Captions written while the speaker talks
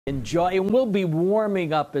Enjoy, and we'll be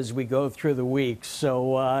warming up as we go through the week,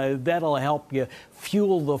 so that'll help you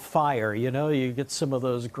fuel the fire. You know, you get some of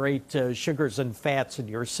those great sugars and fats in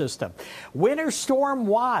your system. Winter storm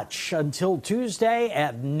watch until Tuesday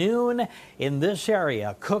at noon in this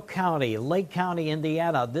area, Cook County, Lake County,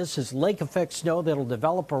 Indiana. This is lake effect snow that'll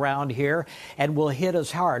develop around here and will hit us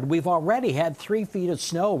hard. We've already had 3 feet of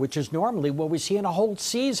snow, which is normally what we see in a whole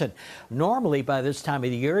season. Normally by this time of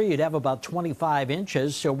the year you'd have about 25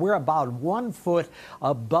 inches, so we're about 1 foot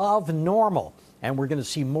above normal. And we're going to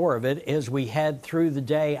see more of it as we head through the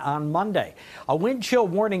day on Monday. A wind chill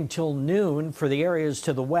warning till noon for the areas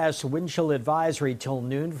to the west. Wind chill advisory till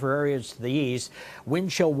noon for areas to the east. Wind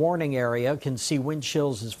chill warning area can see wind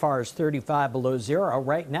chills as far as 35 below zero.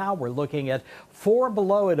 Right now we're looking at 4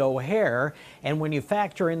 below at O'Hare. And when you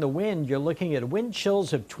factor in the wind, you're looking at wind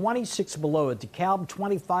chills of 26 below at DeKalb,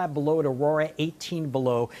 25 below at Aurora, 18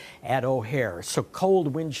 below at O'Hare. So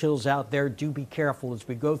cold wind chills out there. Do be careful as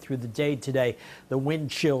we go through the day today. The wind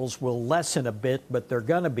chills will lessen a bit, but they're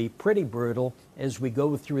going to be pretty brutal as we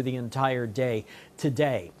go through the entire day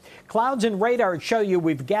today. Clouds and radar show you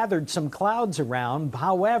we've gathered some clouds around.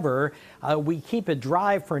 However, we keep it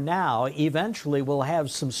dry for now. Eventually, we'll have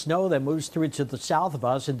some snow that moves through to the south of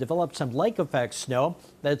us and develop some lake effect snow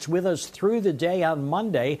that's with us through the day on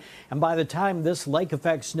Monday. And by the time this lake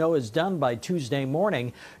effect snow is done by Tuesday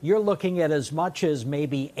morning, you're looking at as much as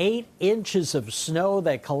maybe 8 inches of snow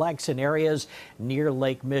that collects in areas near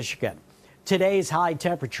Lake Michigan. Today's high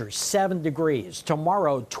temperature, 7 degrees.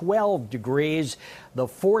 Tomorrow, 12 degrees. The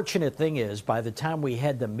fortunate thing is, by the time we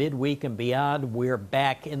head to midweek and beyond, we're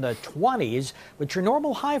back in the 20s. But your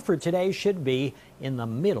normal high for today should be in the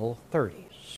middle 30s.